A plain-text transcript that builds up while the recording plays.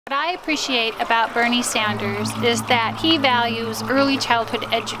What I appreciate about Bernie Sanders is that he values early childhood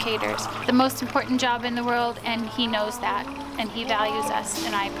educators, the most important job in the world, and he knows that, and he values us,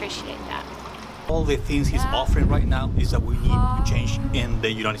 and I appreciate that. All the things he's offering right now is that we need change in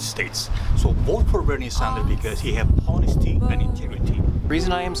the United States. So vote for Bernie Sanders because he has honesty and integrity. The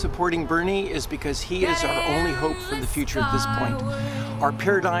reason I am supporting Bernie is because he is our only hope for the future at this point. Our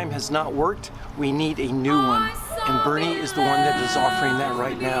paradigm has not worked. We need a new one. And Bernie is the one that is offering that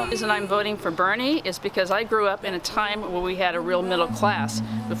right now. The reason I'm voting for Bernie is because I grew up in a time where we had a real middle class,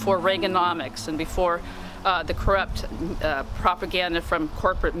 before Reaganomics and before the corrupt propaganda from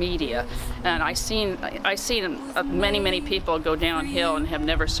corporate media. And I've seen many people go downhill and have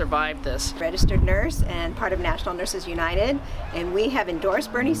never survived this. Registered nurse and part of National Nurses United, and we have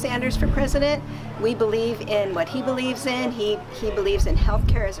endorsed Bernie Sanders for president. We believe in what he believes in. He believes in health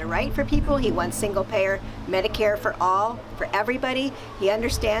care as a right for people. He wants single payer Medicare for all, for everybody. He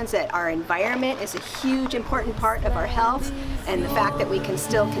understands that our environment is a huge important part of our health and the fact that we can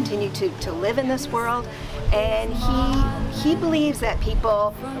still continue to live in this world. And he believes that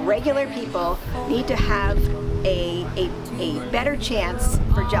people, regular people, need to have a better chance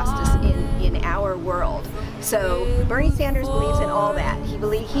for justice in our world. So Bernie Sanders believes in all that.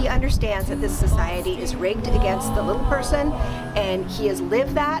 He understands that this society is rigged against the little person, and he has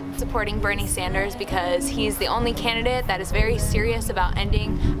lived that. Supporting Bernie Sanders because he's the only candidate that is very serious about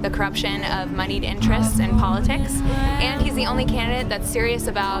ending the corruption of moneyed interests in politics, and he's the only candidate that's serious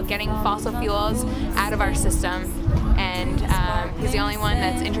about getting fossil fuels out of our system, and he's the only one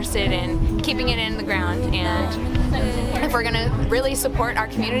that's interested in keeping it in the ground. And if we're going to really support our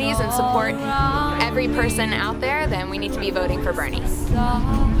communities and support every person out there, then we need to be voting for Bernie.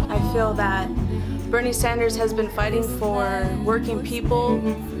 I feel that Bernie Sanders has been fighting for working people,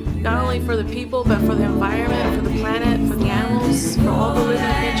 not only for the people, but for the environment, for the planet, for the animals, for all the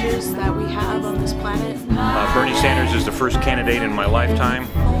living creatures that we have on this planet. Bernie Sanders is the first candidate in my lifetime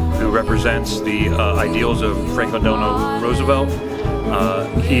who represents the ideals of Franklin Delano Roosevelt.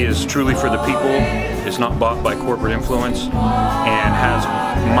 He is truly for the people, is not bought by corporate influence, and has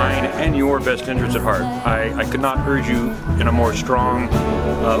mine and your best interests at heart. I could not urge you in a more strong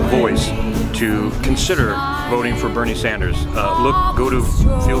voice to consider voting for Bernie Sanders. Go to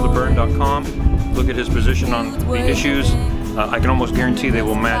feelthebern.com, look at his position on the issues. I can almost guarantee they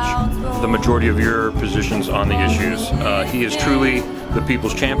will match the majority of your positions on the issues. He is truly the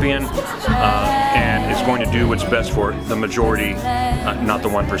people's champion and is going to do what's best for the majority, not the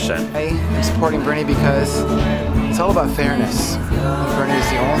 1%. I am supporting Bernie because it's all about fairness. Bernie is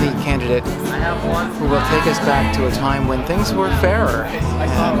the only candidate who will take us back to a time when things were fairer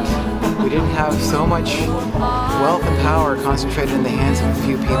and we didn't have so much wealth and power concentrated in the hands of a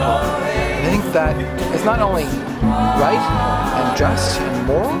few people. And I think that it's not only right and just and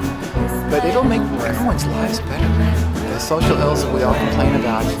moral, but it'll make everyone's lives better. The social ills that we all complain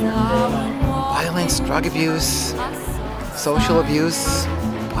about, violence, drug abuse, social abuse,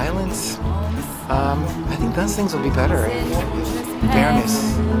 violence, I think those things will be better if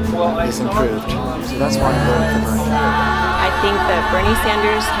fairness is improved. So that's why I'm voting for Bernie. I think that Bernie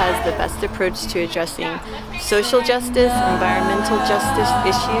Sanders has the best approach to addressing social justice, environmental justice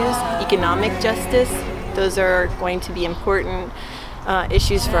issues, economic justice. Those are going to be important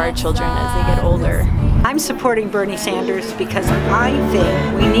issues for our children as they get older. I'm supporting Bernie Sanders because I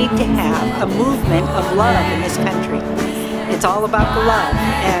think we need to have a movement of love in this country. It's all about the love,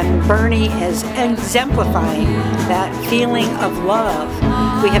 and Bernie is exemplifying that feeling of love.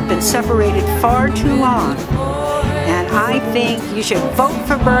 We have been separated far too long, and I think you should vote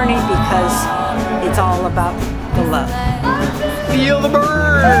for Bernie because it's all about the love. Feel the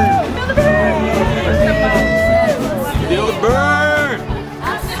burn! Feel the burn! Feel the burn!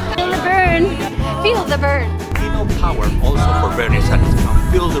 Feel the burn! Female power also for Bernie Sanders.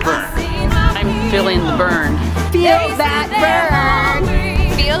 Feel the burn! I'm feeling the burn. Feel that burn!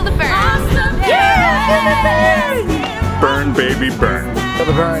 Feel the burn! Yeah! Feel the burn! Burn, baby, burn. Feel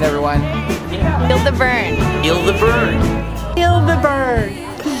the burn, everyone. Feel the burn. Feel the burn. Feel the burn!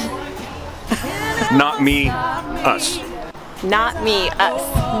 Not me, us. Not me, us.